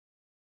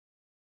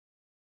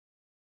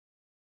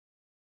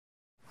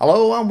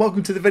Hello and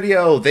welcome to the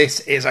video. This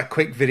is a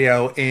quick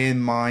video in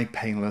my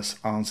Painless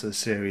Answers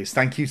series.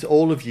 Thank you to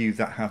all of you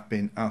that have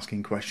been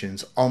asking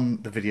questions on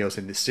the videos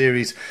in this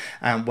series.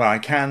 And where I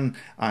can,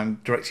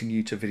 I'm directing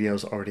you to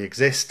videos that already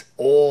exist,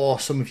 or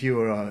some of you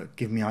are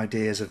giving me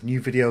ideas of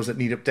new videos that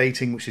need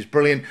updating, which is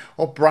brilliant,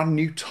 or brand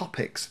new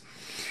topics.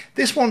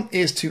 This one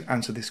is to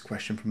answer this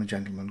question from a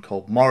gentleman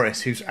called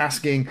Morris, who's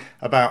asking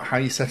about how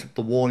you set up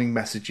the warning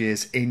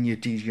messages in your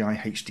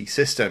DJI HD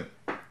system.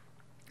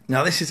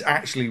 Now, this is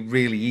actually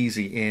really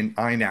easy in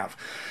INAV.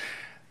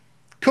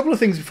 A couple of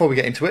things before we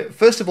get into it.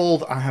 First of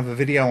all, I have a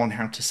video on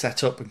how to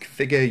set up and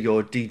configure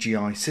your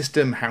DJI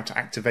system, how to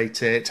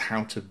activate it,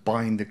 how to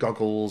bind the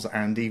goggles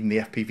and even the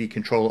FPV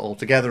controller all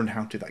together and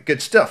how to do that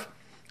good stuff.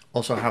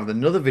 Also, I have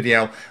another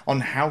video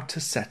on how to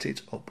set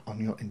it up on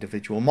your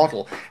individual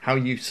model, how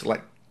you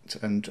select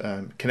and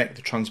connect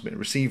the transmit and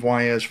receive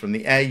wires from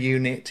the air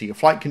unit to your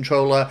flight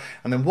controller,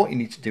 and then what you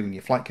need to do in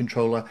your flight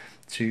controller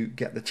to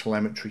get the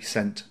telemetry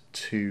sent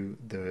to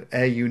the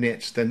air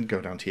unit, then go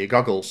down to your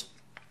goggles.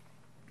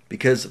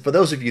 Because for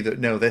those of you that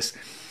know this,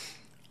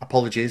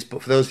 apologies,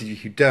 but for those of you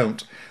who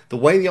don't, the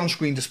way the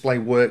on-screen display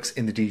works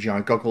in the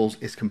DJI goggles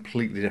is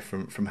completely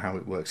different from how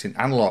it works in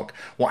analog.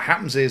 What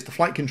happens is the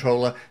flight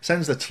controller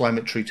sends the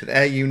telemetry to the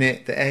air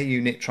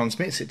unit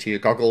transmits it to your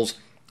goggles,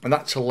 and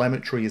that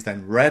telemetry is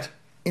then read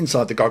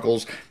inside the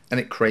goggles and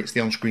it creates the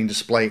on-screen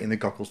display in the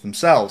goggles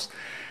themselves.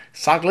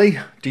 Sadly,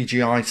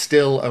 DJI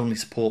still only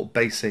support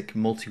basic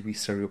multi-read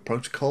serial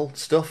protocol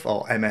stuff,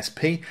 or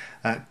MSP.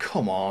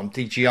 Come on,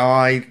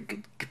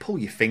 DJI, pull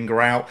your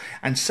finger out.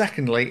 And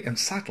secondly, and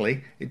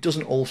sadly, it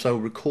doesn't also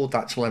record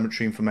that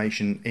telemetry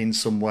information in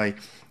some way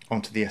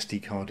onto the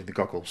SD card in the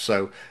goggles,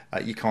 so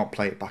you can't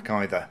play it back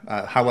either.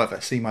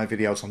 However, see my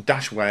videos on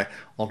Dashware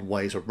on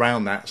ways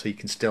around that, so you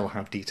can still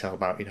have detail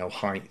about, you know,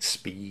 height,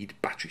 speed,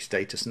 battery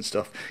status and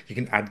stuff. You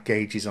can add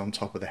gauges on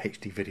top of the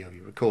HD video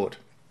you record.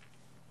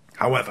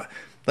 However,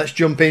 let's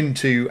jump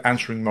into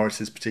answering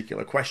Morris's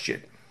particular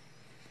question.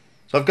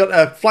 So I've got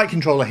a flight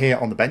controller here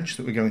on the bench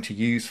that we're going to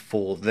use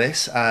for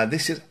this.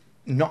 This is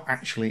not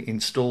actually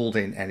installed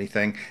in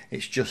anything,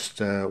 it's just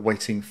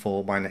waiting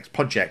for my next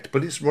project,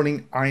 but it's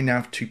running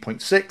INAV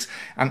 2.6,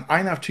 and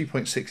INAV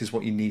 2.6 is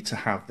what you need to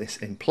have this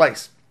in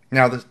place.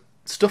 Now, the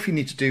stuff you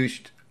need to do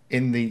is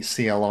in the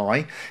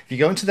CLI. If you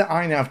go into the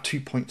INAV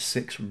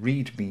 2.6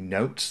 README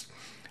notes,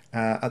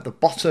 at the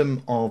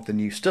bottom of the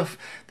new stuff,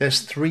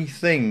 there's three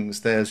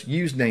things. There's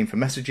username for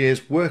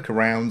messages,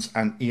 workarounds,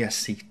 and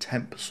ESC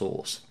temp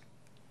source.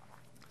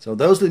 So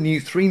those are the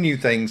three new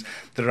things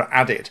that are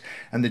added,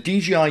 and the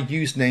DJI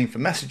username for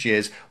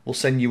messages will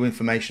send you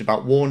information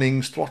about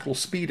warnings, throttle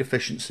speed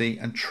efficiency,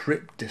 and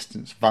trip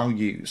distance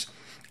values.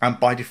 And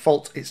by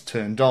default, it's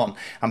turned on.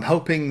 I'm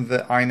hoping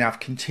that INAV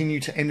continue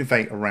to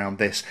innovate around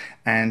this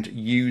and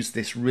use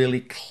this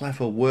really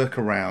clever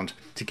workaround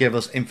to give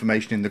us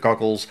information in the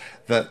goggles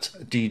that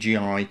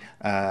DJI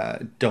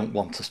don't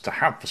want us to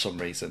have for some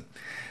reason.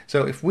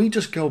 So if we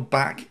just go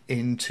back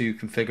into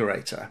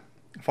Configurator,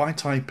 if I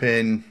type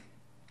in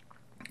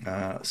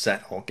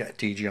set or get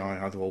DJI,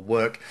 either will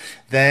work.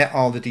 There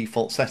are the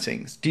default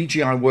settings.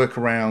 DJI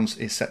workarounds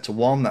is set to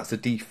 1, that's the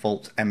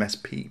default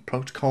MSP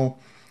protocol.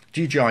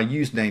 DJI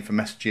username for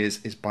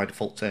messages is by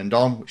default turned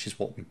on, which is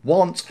what we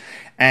want,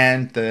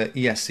 and the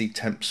ESC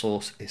temp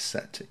source is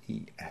set to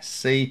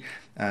ESC.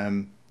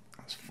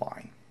 That's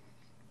fine.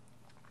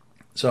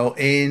 So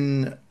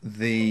in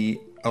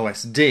the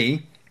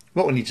OSD,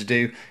 what we need to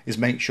do is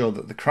make sure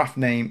that the craft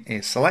name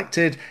is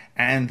selected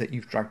and that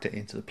you've dragged it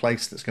into the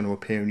place that's going to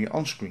appear in your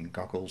on-screen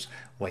goggles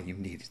where you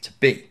need it to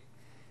be.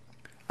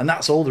 And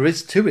that's all there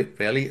is to it,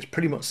 really. It's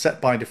pretty much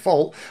set by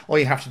default. All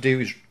you have to do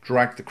is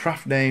drag the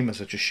craft name,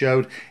 as I just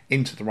showed,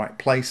 into the right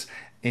place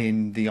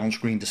in the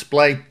on-screen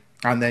display,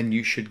 and then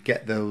you should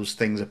get those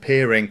things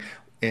appearing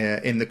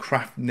in the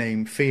craft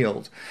name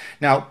field.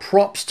 Now,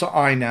 props to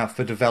INAV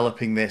for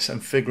developing this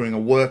and figuring a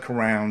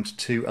workaround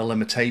to a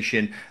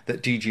limitation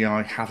that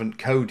DJI haven't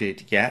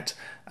coded yet.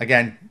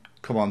 Again,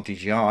 come on,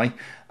 DJI.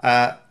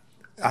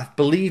 I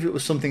believe it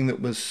was something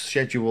that was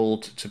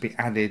scheduled to be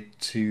added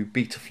to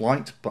beta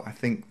flight, but I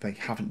think they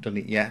haven't done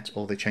it yet,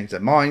 or they changed their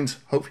minds.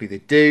 Hopefully they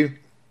do.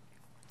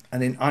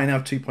 And in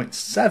INAV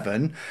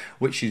 2.7,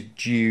 which is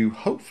due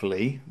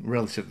hopefully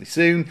relatively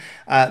soon,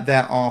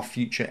 there are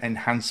future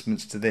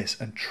enhancements to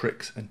this and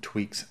tricks and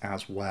tweaks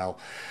as well.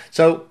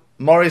 So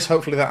Morris,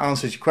 hopefully that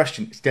answers your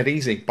question. It's dead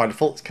easy. By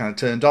default, it's kind of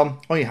turned on.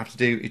 All you have to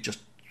do is just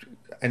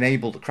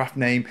enable the craft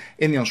name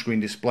in the on-screen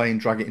display and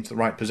drag it into the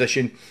right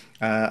position.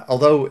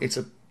 Although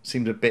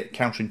seems a bit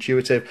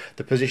counterintuitive,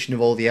 the position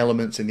of all the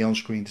elements in the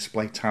on-screen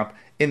display tab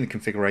in the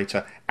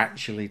configurator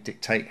actually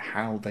dictate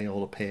how they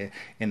all appear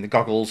in the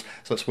goggles.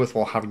 So it's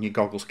worthwhile having your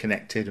goggles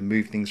connected and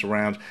move things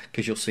around,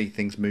 because you'll see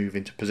things move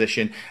into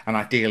position, and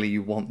ideally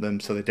you want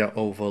them so they don't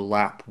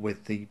overlap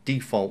with the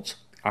default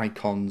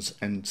icons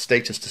and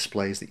status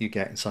displays that you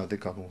get inside the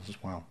goggles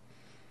as well.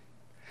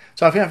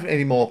 So if you have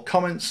any more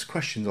comments,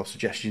 questions or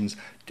suggestions,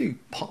 do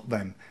pop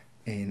them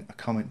in a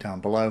comment down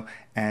below,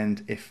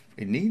 and if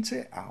it needs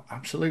it, I'll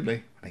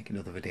absolutely make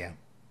another video.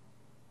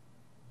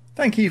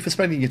 Thank you for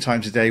spending your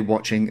time today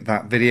watching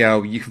that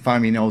video. You can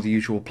find me in all the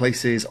usual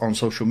places on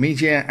social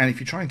media, and if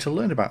you're trying to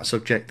learn about a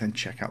subject, then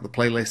check out the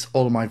playlist.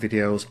 All of my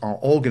videos are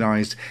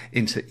organised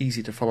into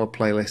easy to follow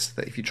playlists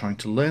that if you're trying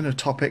to learn a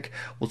topic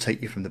will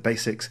take you from the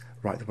basics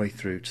right the way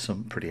through to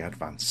some pretty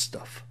advanced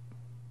stuff.